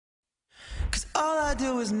Cause all I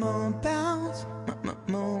do is moon bounce,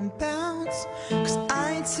 moon bounce. Cause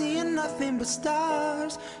I ain't seeing nothing but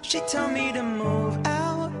stars. She tell me to move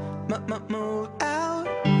out, move out.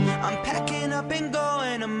 I'm packing up and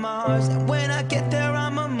going to Mars. And when I get there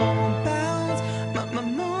I'ma moon bounce,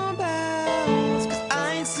 moon bounce. Cause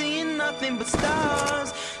I ain't seeing nothing but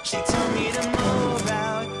stars. She tell me to move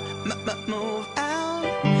out, move out.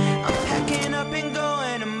 I'm packing up and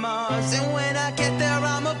going to Mars. And when I get there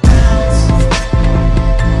I'ma bounce.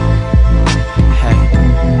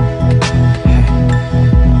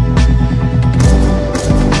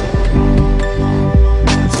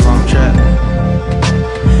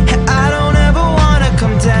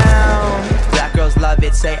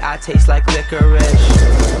 Say I taste like licorice.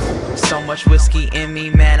 So much whiskey in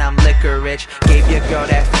me, man, I'm liquor rich. Gave your girl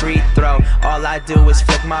that free throw, all I do is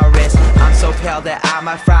flick my wrist. I'm so pale that I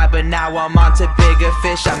might fry, but now I'm on to bigger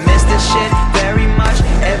fish. I miss this shit very much,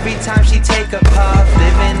 every time she take a puff.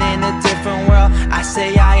 Living in a different world, I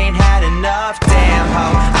say I ain't had enough. Damn ho,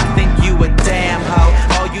 I think you a damn ho.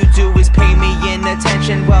 All you do is pay me in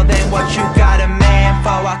attention, well then what you got a man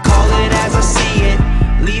for? I call it as I see it,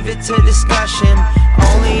 leave it to discussion.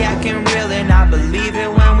 Only I can reel it, I believe it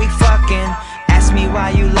when we fucking. Ask me why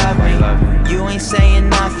you love me, you ain't saying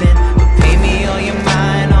nothing.